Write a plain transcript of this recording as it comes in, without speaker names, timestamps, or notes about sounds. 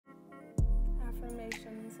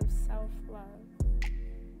affirmations of self-love.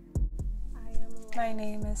 My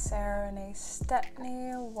name is Sarah Renee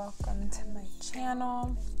Stepney. Welcome to my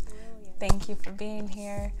channel. Thank you for being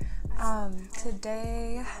here.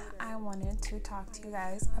 Today I wanted to talk to you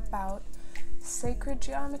guys about sacred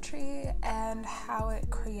geometry and how it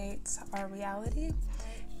creates our reality.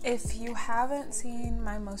 If you haven't seen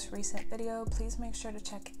my most recent video, please make sure to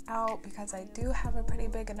check it out because I do have a pretty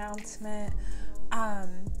big announcement.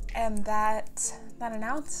 And that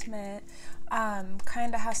announcement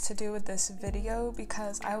kind of has to do with this video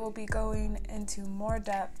because I will be going into more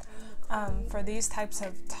depth for these types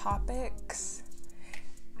of topics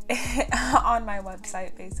on my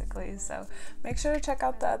website basically. So make sure to check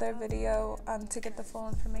out the other video to get the full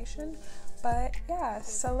information. But yeah,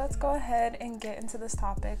 so let's go ahead and get into this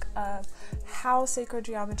topic of how sacred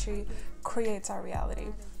geometry creates our reality.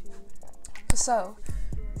 So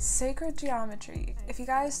sacred geometry, if you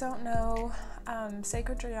guys don't know,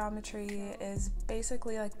 sacred geometry is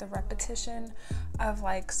basically like the repetition of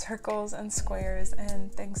like circles and squares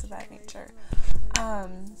and things of that nature.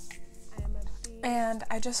 And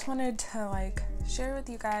I just wanted to like share with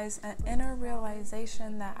you guys an inner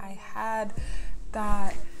realization that I had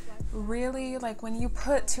that really, like, when you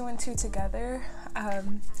put two and two together,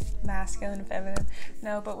 masculine, feminine,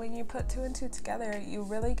 no, but when you put two and two together, you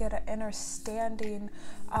really get an understanding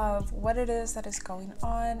of what it is that is going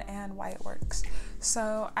on and why it works.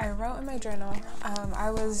 So I wrote in my journal, I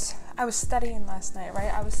was studying last night,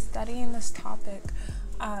 right? I was studying this topic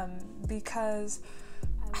because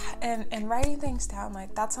and writing things down,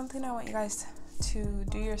 like, that's something I want you guys to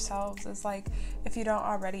do yourselves, is like, if you don't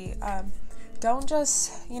already, don't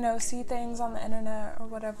just, see things on the internet or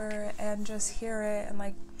whatever and just hear it and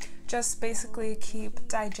like just basically keep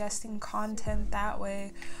digesting content that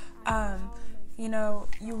way.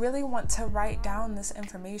 You really want to write down this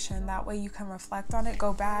information. That way you can reflect on it,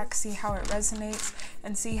 go back, see how it resonates,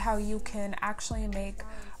 and see how you can actually make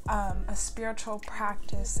a spiritual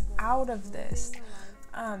practice out of this.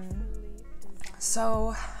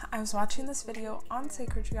 So I was watching this video on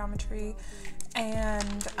sacred geometry,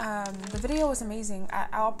 and the video was amazing.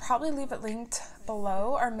 I'll probably leave it linked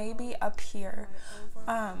below or maybe up here.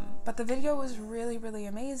 But the video was really, really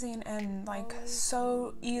amazing and like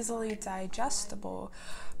so easily digestible.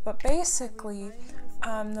 But basically,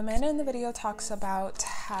 the man in the video talks about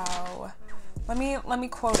how, let me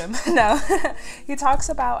quote him. No, he talks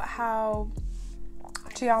about how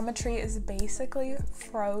geometry is basically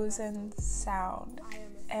frozen sound,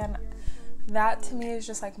 and that to me is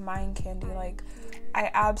just like mind candy. Like,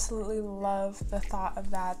 I absolutely love the thought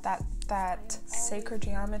of that sacred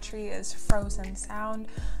geometry is frozen sound,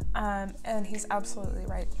 and he's absolutely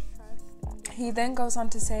right. He then goes on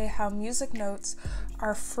to say how music notes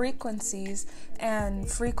are frequencies,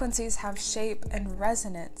 and frequencies have shape and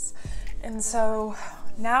resonance. And so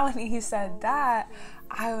now when he said that,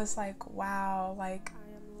 I was like, wow, like,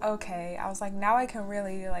 okay. I was like, now I can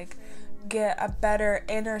really like get a better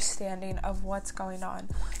understanding of what's going on.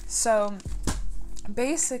 So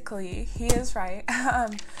basically, he is right.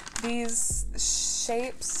 These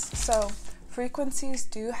shapes, so frequencies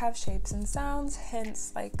do have shapes and sounds,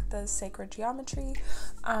 hence like the sacred geometry.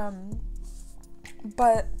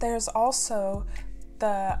 But there's also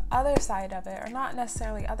the other side of it, or not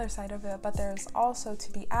necessarily other side of it, but there's also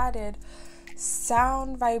to be added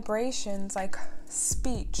sound vibrations, like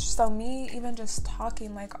speech. So me even just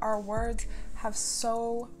talking, like, our words have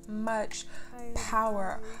so much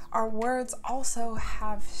power. Our words also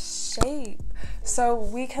have shape, so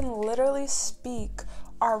we can literally speak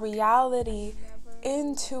our reality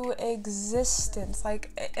into existence.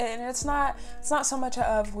 Like, and it's not so much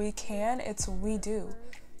of we can, it's we do.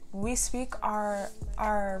 We speak our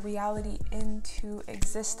reality into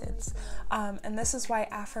existence. And this is why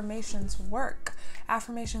affirmations work.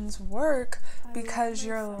 Affirmations work because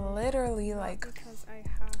you're literally,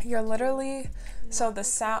 so the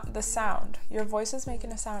sound, your voice is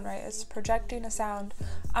making a sound, right? It's projecting a sound.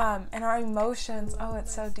 And our emotions, oh,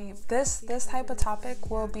 it's so deep. This type of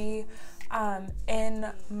topic will be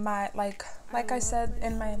in my, like I said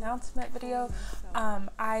in my announcement video,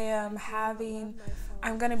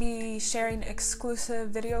 I'm going to be sharing exclusive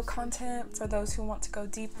video content for those who want to go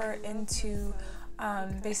deeper into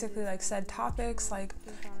basically like said topics, like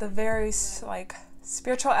the very like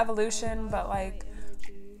spiritual evolution, but like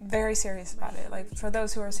very serious about it, like for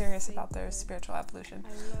those who are serious about their spiritual evolution.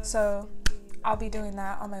 So I'll be doing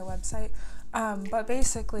that on my website. But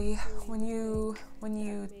basically, when you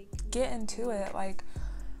get into it, like,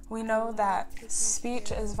 we know that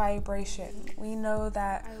speech is vibration. We know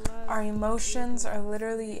that our emotions are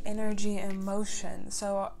literally energy and motion.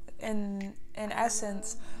 So in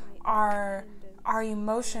essence, our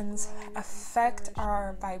emotions affect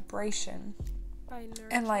our vibration.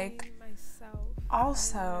 And like,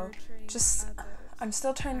 also, just, I'm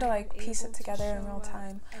still trying to like piece it together in real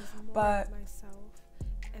time, but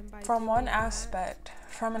from one aspect,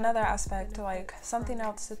 from another aspect, like something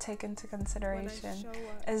else to take into consideration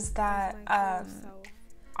is that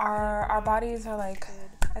our bodies are like,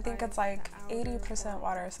 I think it's like 80%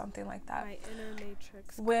 water or something like that.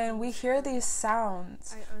 When we hear these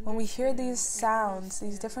sounds,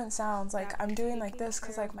 these different sounds, like I'm doing like this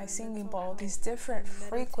because like my singing bowl, these different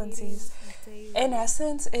frequencies, in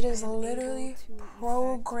essence, it is literally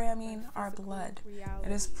programming our blood.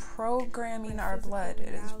 It is programming our blood.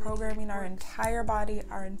 It is programming our entire body,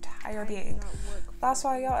 our entire being. That's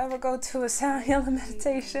why y'all ever go to a sound healing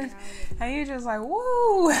meditation and you just like,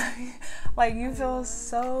 woo, like you feel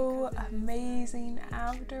so amazing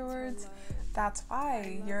afterwards. That's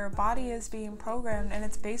why your body is being programmed, and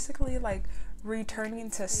it's basically like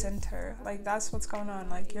returning to center. Like that's what's going on.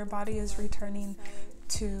 Like your body is returning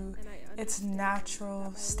to its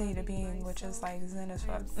natural state of being, which is like zen as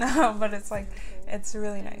fuck. But it's like, it's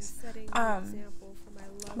really nice.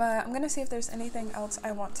 But I'm gonna see if there's anything else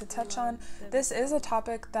I want to touch on. This is a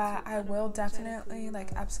topic that I will definitely,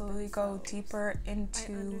 like, absolutely go deeper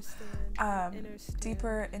into,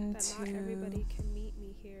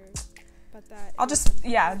 I'll just,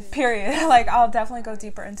 yeah, period. Like, I'll definitely go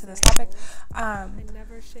deeper into this topic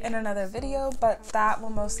in another video, but that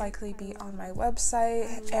will most likely be on my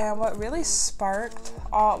website. And what really sparked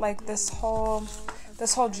all, like, this whole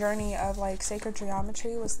journey of, like, sacred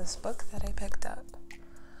geometry was this book that I picked up.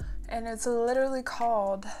 And it's literally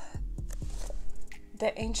called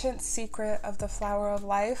The Ancient Secret of the Flower of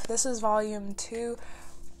Life. This is volume 2.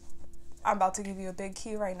 I'm about to give you a big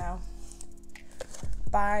key right now.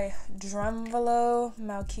 By Drunvalo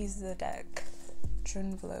Melchizedek.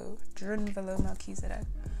 Drunvalo Melchizedek.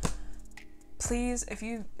 Please, if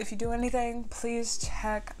you do anything, please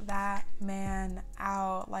check that man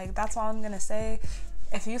out. Like, that's all I'm gonna say.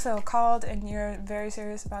 If you feel called and you're very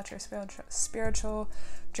serious about your spiritual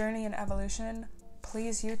journey and evolution,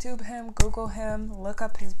 please YouTube him, Google him, look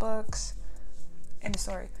up his books. End of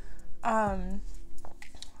story.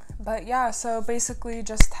 But yeah, so basically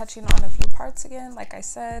just touching on a few parts again. Like I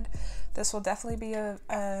said, this will definitely be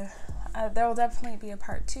there will definitely be a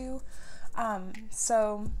part 2.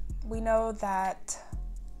 So we know that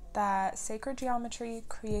sacred geometry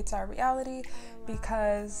creates our reality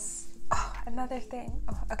because another thing.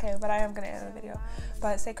 Okay, but I am going to end the video.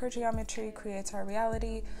 But sacred geometry creates our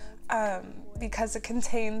reality because it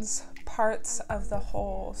contains parts of the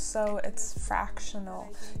whole, so it's fractional.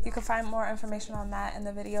 You can find more information on that in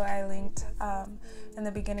the video I linked in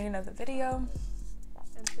the beginning of the video.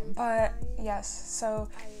 But yes, so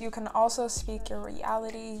you can also speak your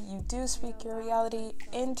reality. You do speak your reality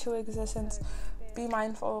into existence. Be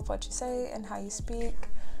mindful of what you say and how you speak.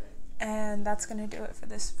 And that's gonna do it for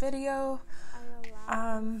this video.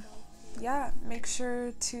 Yeah, make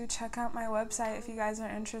sure to check out my website if you guys are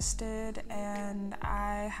interested, and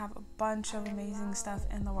I have a bunch of amazing stuff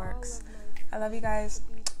in the works. I love you guys.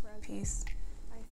 Peace.